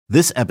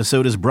This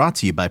episode is brought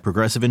to you by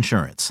Progressive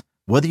Insurance.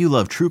 Whether you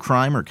love true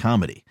crime or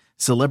comedy,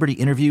 celebrity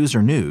interviews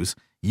or news,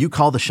 you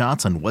call the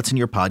shots on what's in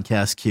your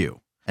podcast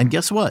queue. And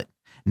guess what?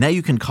 Now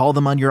you can call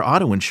them on your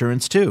auto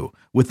insurance too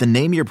with the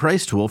Name Your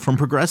Price tool from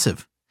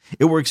Progressive.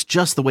 It works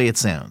just the way it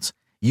sounds.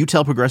 You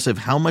tell Progressive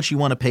how much you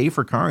want to pay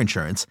for car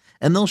insurance,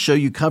 and they'll show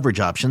you coverage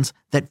options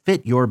that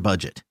fit your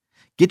budget.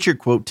 Get your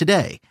quote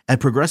today at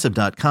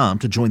Progressive.com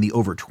to join the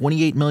over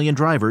 28 million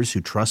drivers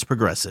who trust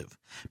Progressive.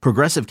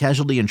 Progressive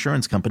Casualty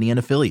Insurance Company and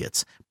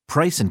Affiliates.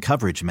 Price and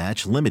coverage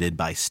match limited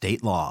by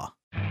state law.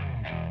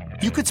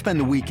 You could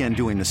spend the weekend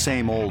doing the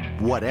same old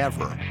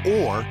whatever,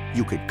 or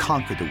you could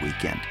conquer the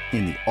weekend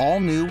in the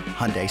all-new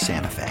Hyundai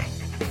Santa Fe.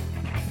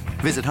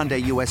 Visit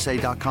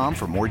HyundaiUSA.com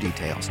for more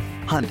details.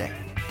 Hyundai,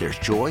 there's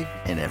joy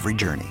in every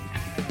journey.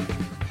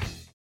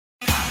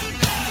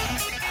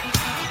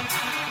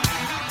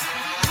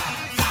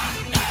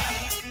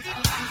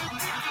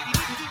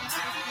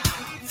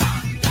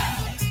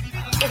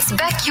 It's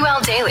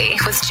BetQL Daily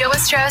with Joe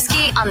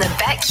Ostrowski on the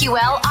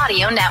BetQL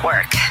Audio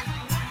Network.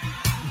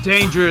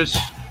 Dangerous,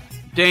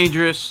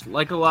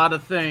 like a lot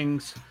of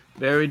things.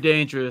 Very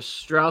dangerous.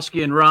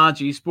 Ostrowski and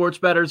Ranji, sports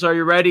bettors, are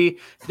you ready?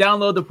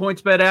 Download the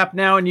PointsBet app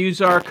now and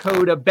use our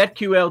code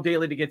BetQL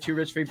Daily to get 2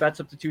 risk-free bets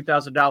up to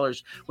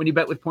 $2,000. When you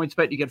bet with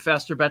PointsBet, you get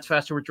faster bets,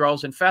 faster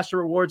withdrawals, and faster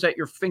rewards at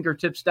your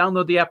fingertips.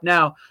 Download the app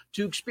now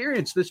to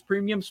experience this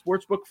premium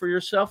sportsbook for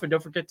yourself. And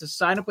don't forget to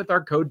sign up with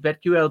our code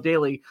BetQL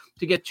Daily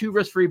to get 2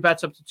 risk-free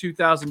bets up to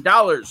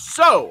 $2,000.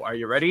 So, are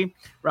you ready?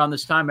 Around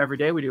this time every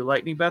day, we do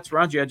lightning bets.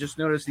 Ranji, I just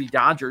noticed the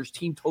Dodgers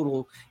team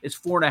total is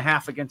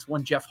 4.5 against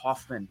one Jeff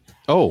Hoffman.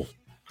 Oh.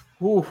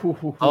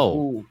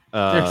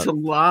 There's a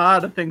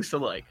lot of things to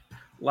like.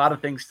 A lot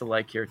of things to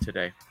like here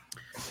today.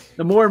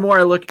 The more and more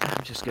I look,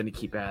 I'm just going to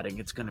keep adding.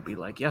 It's going to be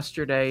like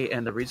yesterday,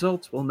 and the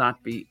results will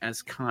not be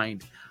as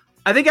kind.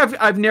 I think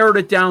I've narrowed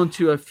it down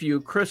to a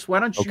few. Chris, why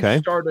don't you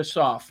start us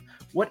off?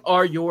 What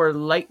are your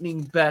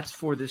lightning bets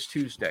for this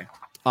Tuesday?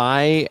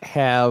 I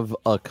have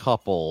a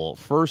couple.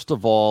 First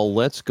of all,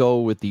 let's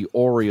go with the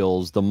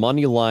Orioles. The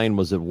money line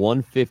was at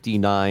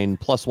 159,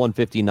 plus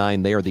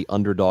 159. They are the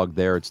underdog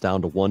there. It's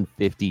down to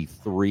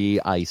 153.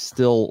 I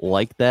still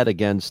like that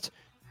against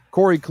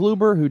Corey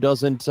Kluber, who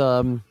doesn't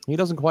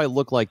quite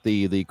look like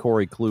the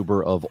Corey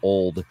Kluber of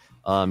old.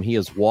 He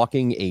is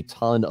walking a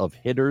ton of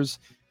hitters.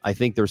 I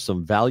think there's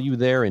some value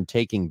there in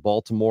taking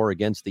Baltimore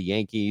against the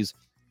Yankees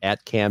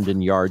at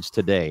Camden Yards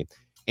today.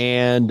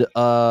 And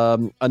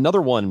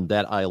another one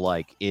that I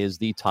like is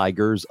the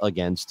Tigers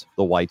against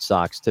the White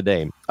Sox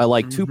today. I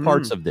like two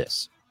parts of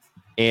this,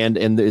 and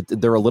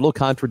they're a little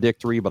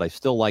contradictory, but I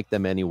still like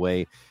them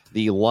anyway.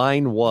 The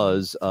line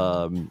was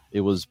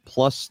it was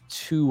plus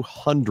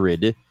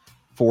 200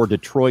 for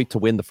Detroit to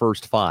win the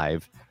first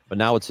 5, but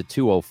now it's at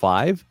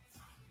 205.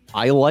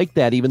 I like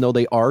that, even though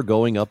they are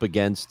going up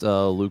against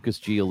Lucas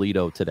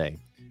Giolito today,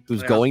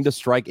 who's going to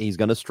strike. He's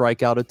going to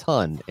strike out a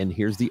ton. And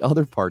here's the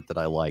other part that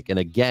I like. And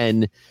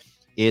again,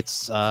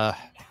 it's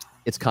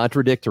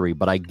contradictory,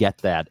 but I get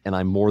that. And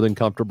I'm more than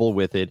comfortable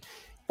with it.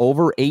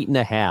 Over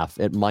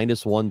 8.5 at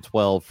minus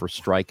 112 for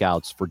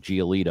strikeouts for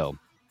Giolito.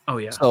 Oh,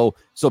 yeah. So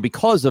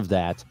because of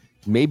that,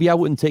 maybe I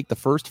wouldn't take the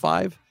first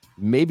 5.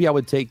 Maybe I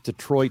would take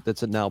Detroit,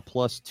 that's at now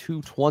plus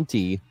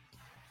 220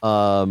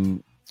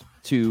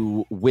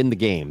 to win the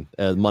game,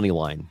 money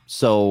line.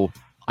 So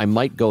I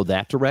might go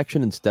that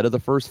direction instead of the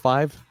first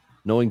 5,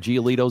 knowing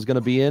Giolito's going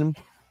to be in.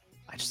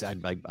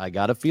 I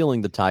got a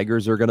feeling the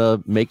Tigers are going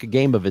to make a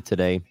game of it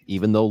today,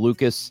 even though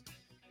Lucas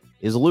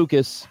is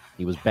Lucas.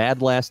 He was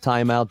bad last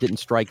time out, didn't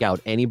strike out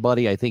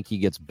anybody. I think he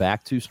gets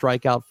back to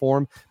strikeout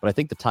form, but I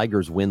think the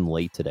Tigers win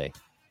late today.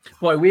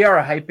 Boy, we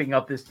are hyping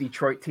up this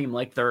Detroit team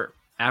like they're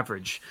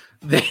average.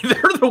 They're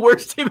the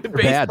worst team in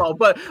baseball,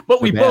 but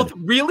we both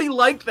really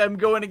like them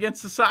going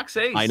against the Sox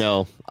ace. I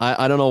know.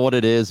 I don't know what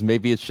it is.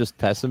 Maybe it's just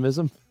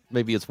pessimism.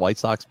 Maybe it's White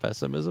Sox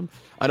pessimism.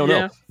 I don't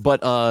know.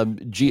 But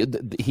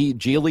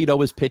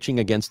Giolito is pitching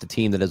against a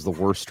team that has the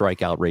worst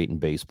strikeout rate in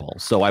baseball.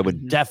 So I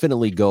would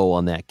definitely go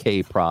on that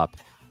K prop.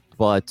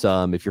 But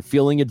if you're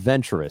feeling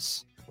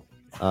adventurous,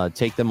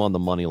 take them on the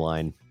money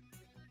line,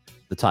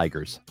 the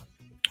Tigers.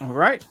 All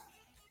right.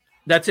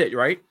 That's it,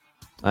 right?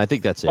 I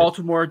think that's it.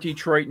 Baltimore,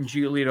 Detroit, and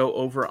Giolito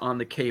over on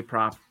the K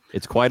prop.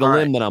 It's quite a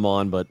limb that I'm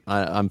on, but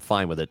I'm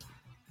fine with it.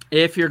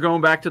 If you're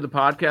going back to the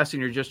podcast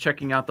and you're just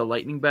checking out the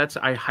lightning bets,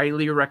 I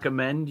highly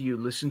recommend you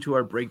listen to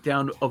our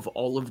breakdown of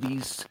all of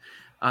these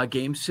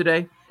games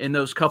today in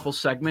those couple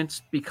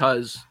segments,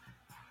 because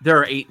there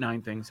are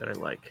 8-9 things that I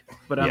like.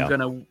 But I'm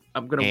gonna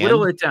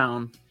whittle it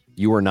down.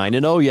 You were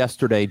 9-0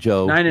 yesterday,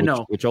 Joe.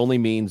 9-0, which only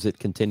means it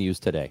continues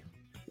today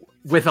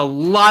with a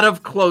lot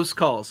of close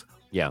calls.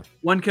 Yeah,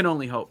 one can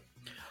only hope.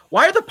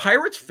 Why are the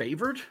Pirates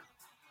favored?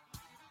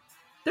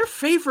 They're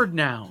favored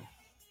now.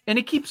 And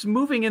it keeps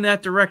moving in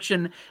that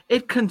direction.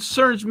 It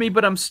concerns me,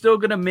 but I'm still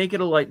going to make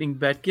it a lightning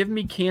bet. Give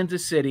me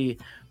Kansas City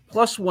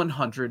plus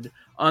 100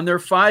 on their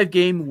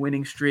 5-game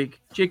winning streak.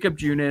 Jacob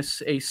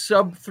Junis, a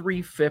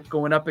sub-3 FIP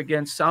going up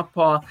against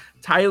Southpaw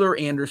Tyler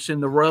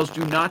Anderson. The Royals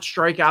do not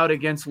strike out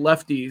against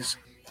lefties.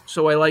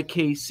 So I like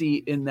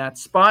KC in that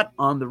spot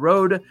on the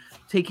road,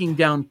 taking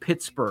down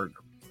Pittsburgh.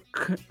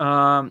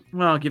 Well,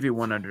 I'll give you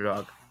one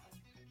underdog.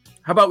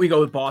 How about we go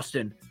with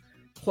Boston?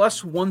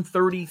 Plus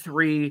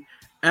 133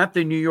 at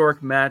the New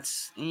York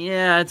Mets.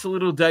 Yeah, it's a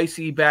little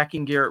dicey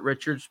backing Garrett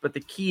Richards, but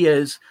the key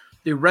is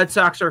the Red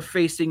Sox are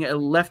facing a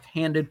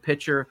left-handed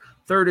pitcher,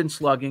 third in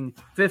slugging,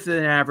 fifth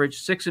in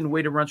average, sixth in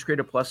weighted runs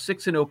created plus,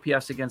 sixth in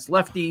OPS against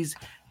lefties.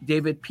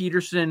 David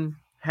Peterson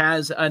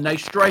has a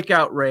nice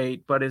strikeout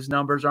rate, but his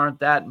numbers aren't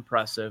that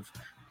impressive.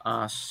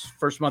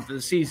 First month of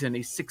the season,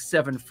 he's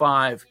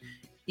 6.75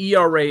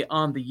 ERA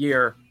on the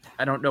year.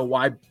 I don't know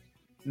why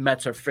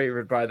Mets are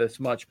favored by this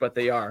much, but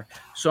they are.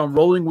 So I'm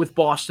rolling with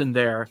Boston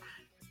there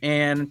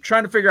and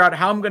trying to figure out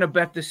how I'm going to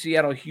bet the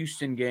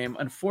Seattle-Houston game.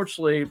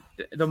 Unfortunately,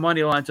 the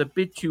money line's a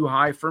bit too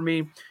high for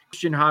me.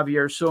 Christian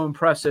Javier, so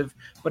impressive,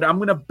 but I'm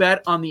going to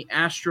bet on the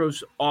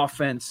Astros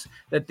offense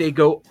that they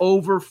go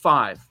over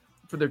 5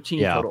 for their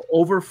team total.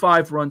 Over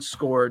 5 runs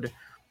scored.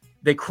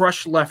 They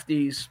crush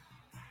lefties,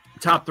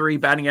 top 3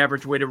 batting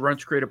average, weighted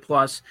runs created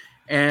plus,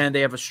 and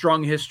they have a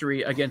strong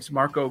history against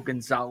Marco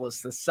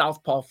Gonzalez, the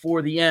southpaw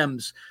for the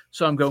M's.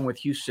 So I'm going with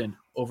Houston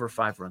over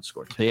 5 runs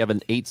scored. They have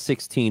an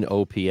 816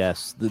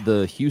 OPS.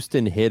 The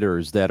Houston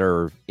hitters that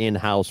are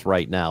in-house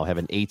right now have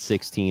an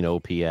 816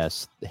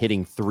 OPS,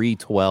 hitting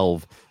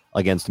 312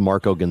 against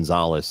Marco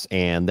Gonzalez,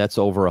 and that's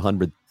over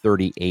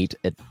 138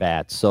 at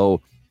bats.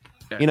 So,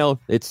 you know,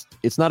 it's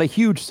not a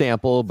huge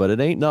sample, but it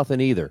ain't nothing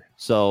either.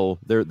 So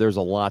there's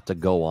a lot to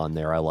go on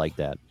there. I like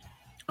that.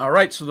 All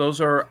right, so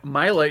those are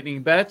my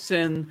lightning bets,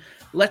 and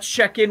let's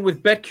check in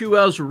with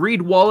BetQL's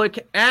Reed Wallach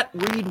at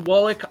Reed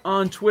Wallach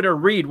on Twitter.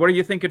 Reed, what are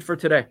you thinking for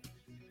today?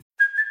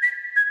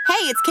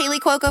 Hey, it's Kaylee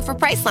Cuoco for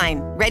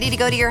Priceline. Ready to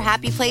go to your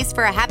happy place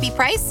for a happy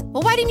price?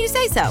 Well, why didn't you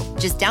say so?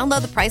 Just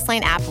download the Priceline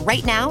app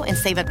right now and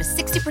save up to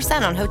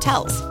 60% on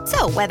hotels.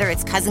 So whether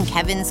it's Cousin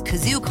Kevin's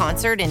Kazoo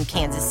Concert in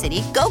Kansas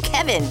City, go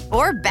Kevin,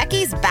 or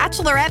Becky's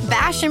Bachelorette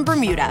Bash in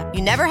Bermuda,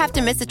 you never have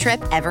to miss a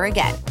trip ever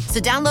again.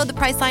 So download the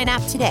Priceline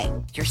app today.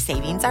 Your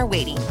savings are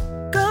waiting.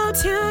 Go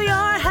to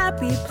your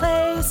happy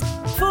place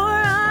for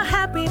a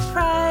happy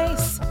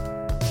price.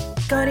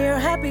 Go to your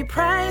happy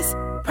price,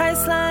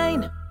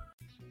 Priceline.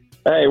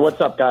 Hey, what's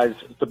up, guys?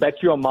 The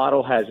BetQL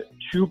model has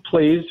 2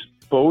 plays,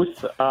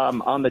 both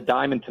on the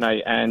diamond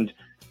tonight. And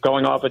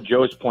going off of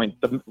Joe's point,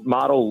 the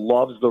model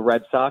loves the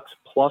Red Sox.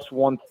 Plus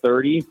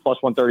 130, plus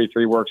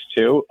 133 works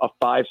too. A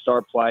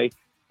 5-star play.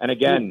 And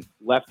again,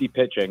 lefty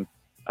pitching.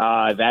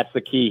 That's the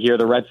key here.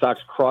 The Red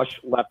Sox crush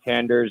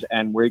left-handers,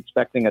 and we're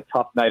expecting a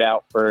tough night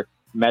out for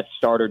Mets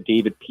starter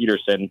David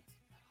Peterson.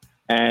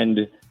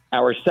 And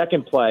our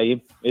second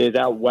play is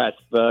out west.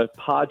 The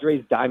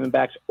Padres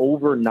Diamondbacks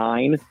over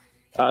 9.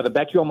 The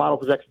BetQL model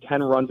projects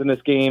 10 runs in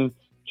this game.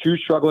 2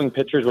 struggling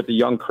pitchers with the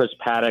young Chris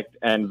Paddock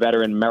and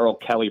veteran Merrill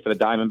Kelly for the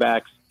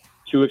Diamondbacks.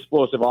 2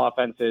 explosive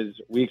offenses.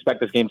 We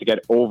expect this game to get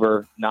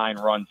over 9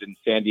 runs in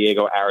San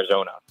Diego,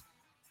 Arizona.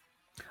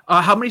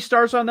 How many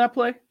stars on that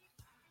play?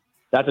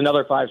 That's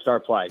another 5-star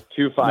play.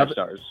 2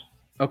 5-stars.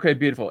 Okay,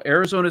 beautiful.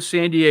 Arizona,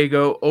 San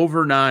Diego,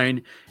 over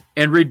 9.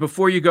 And Reed,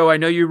 before you go, I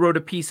know you wrote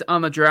a piece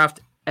on the draft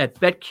at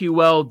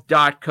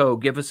betql.co.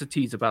 Give us a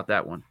tease about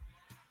that one.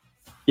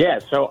 Yeah,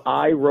 so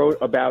I wrote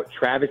about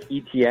Travis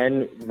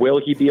Etienne. Will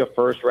he be a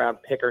first-round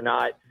pick or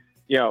not?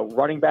 You know,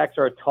 running backs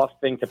are a tough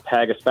thing to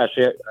peg,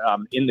 especially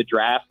in the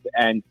draft.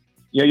 And,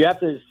 you know, you have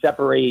to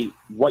separate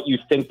what you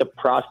think the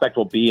prospect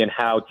will be and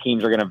how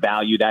teams are going to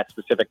value that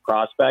specific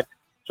prospect.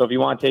 So if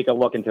you want to take a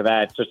look into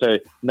that, it's just a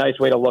nice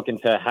way to look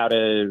into how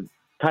to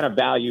kind of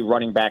value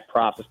running back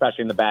props,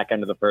 especially in the back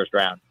end of the first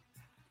round.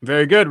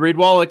 Very good. Reed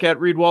Wallach at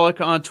Reed Wallach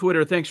on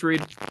Twitter. Thanks,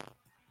 Reed.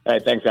 Hey,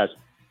 thanks, guys.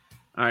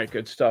 All right,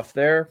 good stuff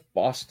there.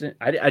 Boston.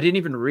 I didn't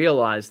even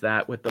realize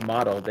that with the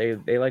model.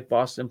 They like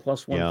Boston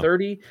plus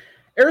 130. Yeah.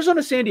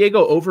 Arizona, San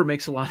Diego over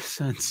makes a lot of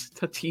sense.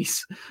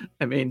 Tatis,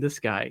 I mean, this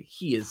guy,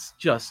 he is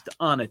just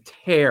on a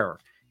tear,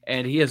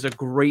 and he has a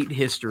great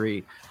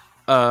history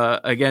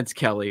against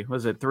Kelly.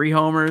 Was it 3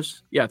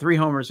 homers? Yeah, 3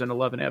 homers and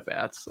 11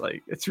 at-bats.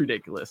 Like, it's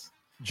ridiculous.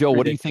 Joe,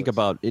 what do you think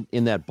about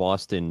in that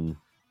Boston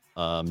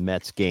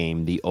Mets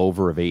game, the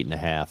over of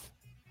 8.5,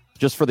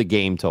 just for the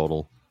game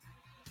total?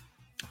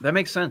 That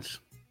makes sense.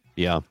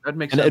 Yeah, that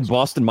makes sense. And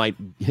Boston might,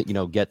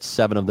 get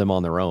 7 of them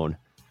on their own.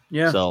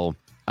 Yeah. So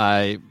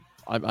I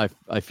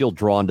feel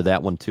drawn to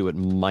that one too at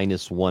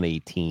minus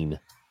 118.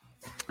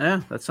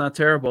 Yeah, that's not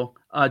terrible.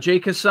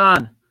 Jake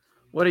Hassan,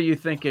 what are you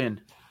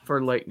thinking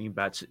for lightning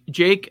bets?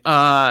 Jake,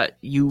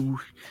 you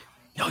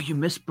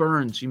missed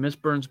Burns. You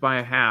missed Burns by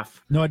a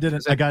half. No, I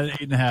didn't. I got it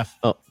 8.5.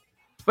 Oh,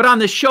 but on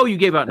the show you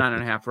gave out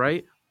 9.5,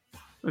 right?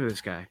 Look at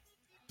this guy.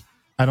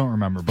 I don't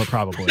remember, but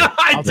probably.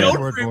 I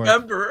don't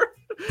remember.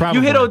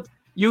 Probably.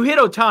 You hit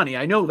Ohtani.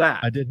 I know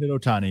that. I did hit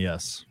Ohtani,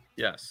 yes.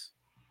 Yes.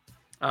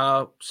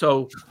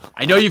 So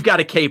I know you've got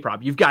a K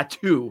prop. You've got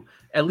 2.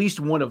 At least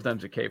one of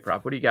them's a K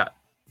prop. What do you got?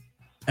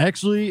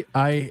 Actually,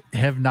 I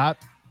have not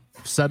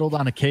settled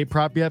on a K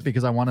prop yet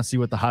because I want to see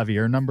what the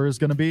Javier number is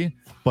going to be,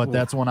 but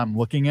that's one I'm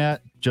looking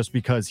at just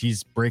because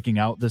he's breaking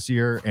out this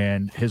year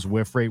and his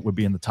whiff rate would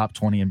be in the top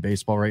 20 in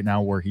baseball right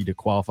now were he to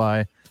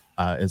qualify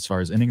as far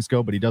as innings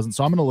go, but he doesn't.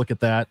 So I'm going to look at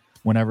that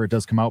whenever it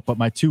does come out. But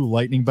my 2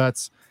 lightning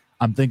bets,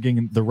 I'm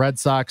thinking the Red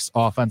Sox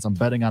offense, I'm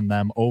betting on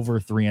them over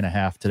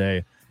 3.5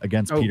 today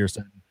against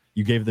Peterson.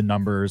 You gave the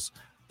numbers.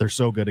 They're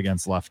so good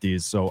against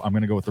lefties. So I'm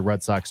going to go with the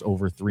Red Sox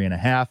over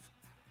 3.5.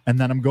 And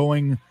then I'm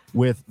going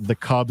with the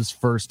Cubs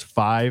first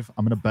 5.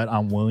 I'm going to bet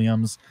on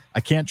Williams.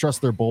 I can't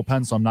trust their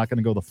bullpen, so I'm not going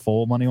to go the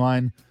full money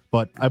line.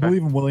 But I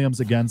believe in Williams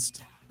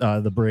against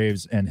the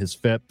Braves and his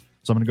FIP.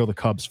 So I'm going to go the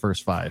Cubs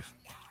first 5.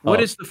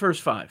 What is the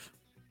first 5?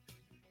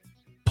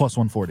 Plus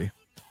 140.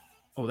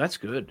 Oh, that's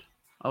good.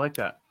 I like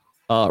that.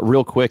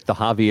 Real quick, the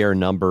Javier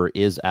number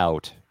is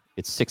out.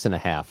 It's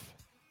 6.5.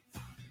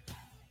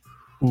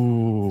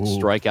 Ooh.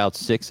 Strikeout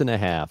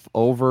 6.5.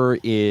 Over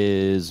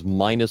is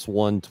minus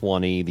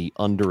 120. The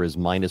under is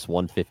minus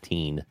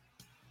 115.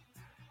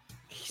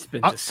 He's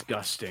been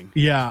disgusting.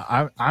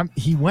 Yeah,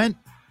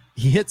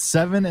 he hit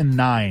 7 and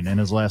 9 in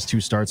his last 2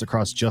 starts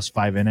across just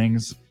 5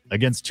 innings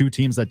against 2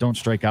 teams that don't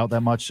strike out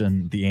that much,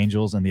 and the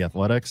Angels and the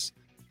Athletics.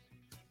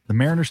 The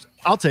Mariners,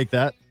 I'll take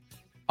that.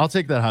 I'll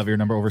take that Javier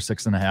number over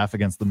 6.5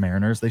 against the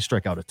Mariners. They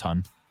strike out a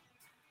ton.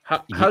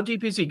 How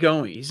deep is he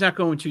going? He's not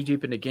going too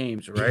deep into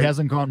games, right? He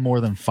hasn't gone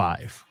more than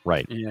 5.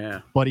 Right.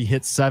 Yeah. But he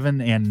hit 7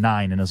 and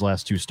 9 in his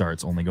last 2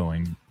 starts, only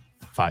going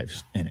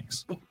 5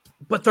 innings.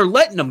 But they're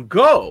letting him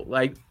go.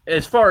 Like,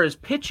 as far as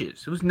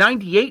pitches, it was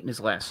 98 in his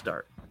last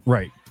start.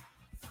 Right.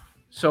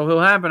 So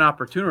he'll have an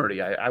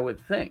opportunity, I would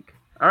think.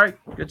 All right.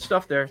 Good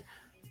stuff there.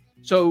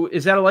 So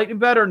is that a lightning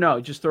bet or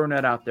no? Just throwing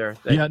that out there.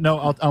 Yeah,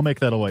 no, I'll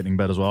make that a lightning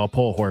bet as well. I'll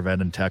pull Horvat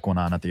and tack one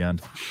on at the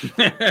end.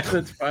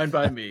 That's fine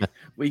by me.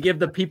 We give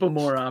the people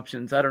more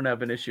options. I don't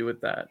have an issue with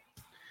that.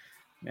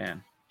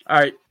 Man. All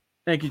right.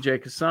 Thank you,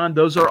 Jake Hassan.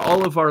 Those are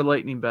all of our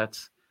lightning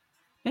bets.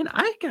 And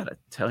I got to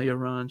tell you,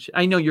 Ron,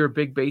 I know you're a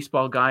big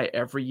baseball guy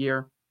every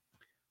year,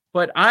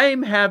 but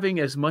I'm having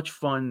as much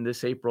fun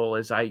this April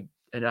as I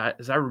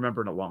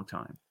remember in a long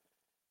time.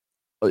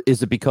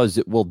 Is it because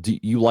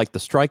you like the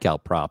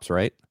strikeout props,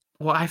 right?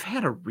 Well, I've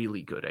had a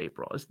really good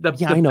April.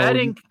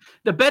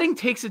 The betting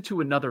takes it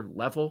to another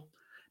level.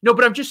 No,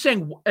 but I'm just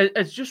saying,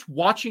 as just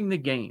watching the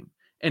game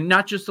and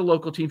not just the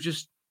local teams,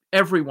 just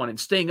everyone and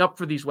staying up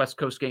for these West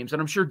Coast games.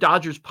 And I'm sure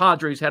Dodgers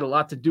Padres had a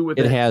lot to do with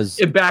it. It has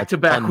in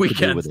back-to-back weekends.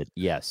 To do with it.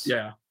 Yes.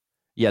 Yeah.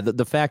 Yeah.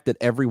 The fact that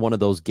every one of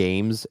those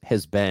games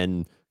has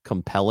been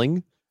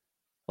compelling.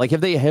 Like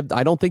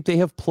I don't think they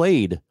have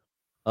played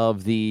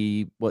of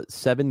the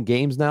 7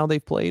 games now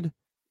they've played.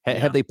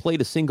 Have they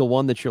played a single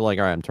one that you're like,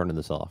 all right, I'm turning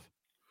this off?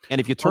 And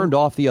if you turned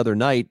off the other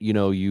night,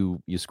 you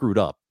screwed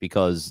up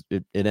because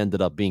it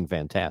ended up being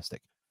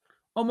fantastic.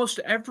 Almost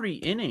every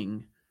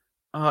inning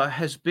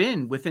has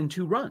been within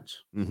 2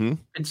 runs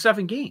in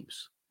 7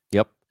 games.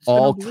 Yep.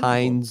 All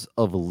kinds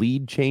of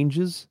lead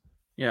changes.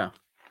 Yeah.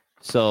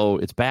 So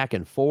it's back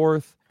and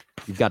forth.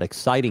 You've got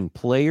exciting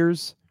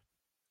players.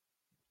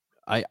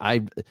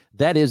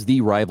 That is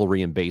the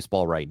rivalry in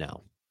baseball right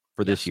now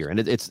for this year. And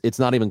it's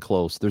not even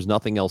close. There's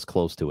nothing else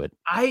close to it.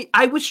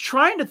 I was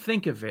trying to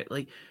think of it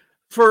like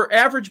for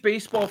average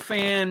baseball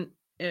fan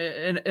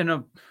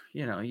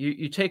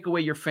you take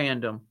away your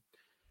fandom.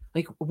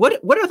 Like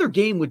what other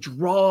game would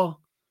draw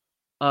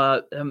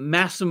a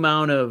mass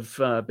amount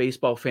of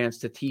baseball fans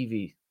to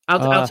TV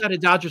outside of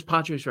Dodgers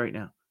Padres right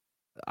now?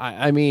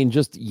 I mean,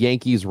 just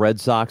Yankees Red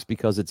Sox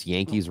because it's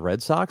Yankees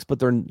Red Sox, but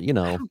they're I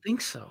don't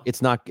think so.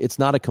 It's not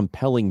a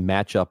compelling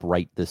matchup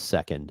right this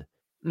second.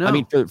 No. I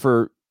mean,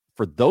 for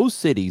those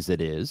cities it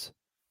is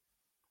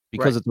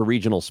because it's a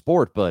regional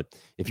sport. But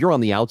if you're on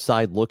the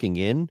outside looking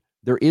in,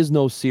 there is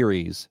no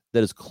series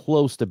that is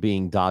close to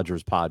being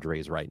Dodgers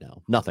Padres right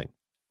now. Nothing.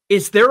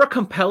 Is there a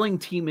compelling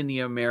team in the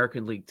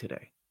American League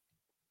today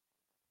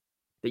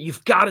that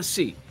you've got to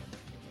see?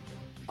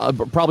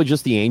 Probably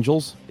just the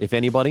Angels, if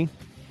anybody,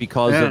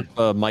 because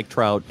of Mike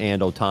Trout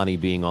and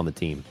Ohtani being on the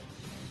team.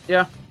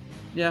 Yeah,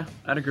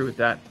 I'd agree with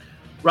that.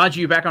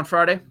 Roger, you back on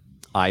Friday?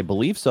 I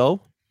believe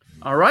so.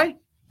 All right,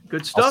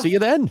 good stuff. I'll see you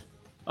then.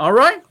 All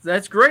right,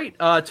 that's great.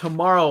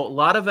 Tomorrow, a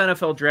lot of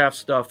NFL draft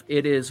stuff.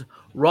 It is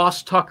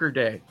Ross Tucker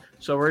Day,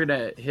 so we're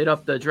going to hit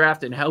up the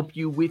draft and help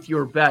you with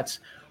your bets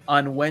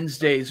on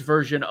Wednesday's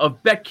version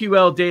of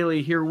BetQL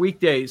Daily here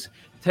weekdays,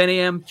 10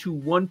 a.m. to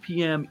 1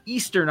 p.m.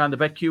 Eastern on the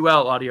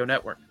BetQL Audio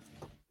Network.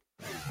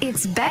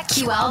 It's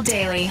BetQL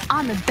Daily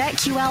on the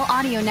BetQL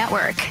Audio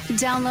Network.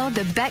 Download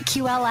the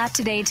BetQL app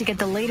today to get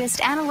the latest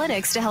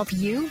analytics to help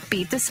you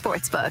beat the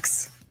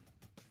sportsbooks.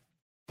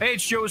 Hey,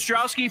 it's Joe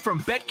Ostrowski from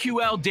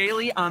BetQL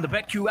Daily on the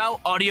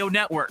BetQL Audio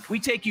Network. We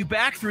take you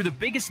back through the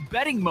biggest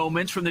betting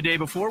moments from the day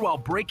before while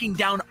breaking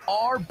down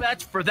our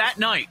bets for that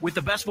night. With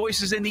the best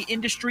voices in the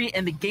industry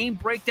and the game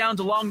breakdowns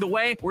along the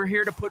way, we're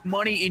here to put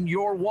money in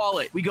your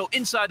wallet. We go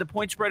inside the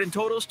point spread and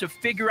totals to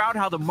figure out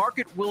how the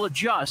market will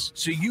adjust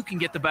so you can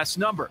get the best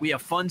number. We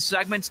have fun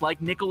segments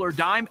like Nickel or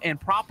Dime and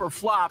Prop or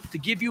Flop to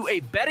give you a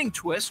betting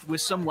twist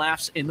with some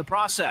laughs in the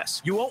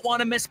process. You won't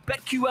want to miss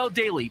BetQL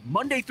Daily,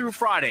 Monday through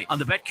Friday on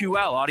the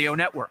BetQL Audio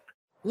Network.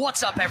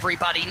 What's up,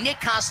 everybody? Nick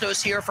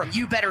Costos here from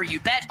You Better You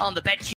Bet on the BetQL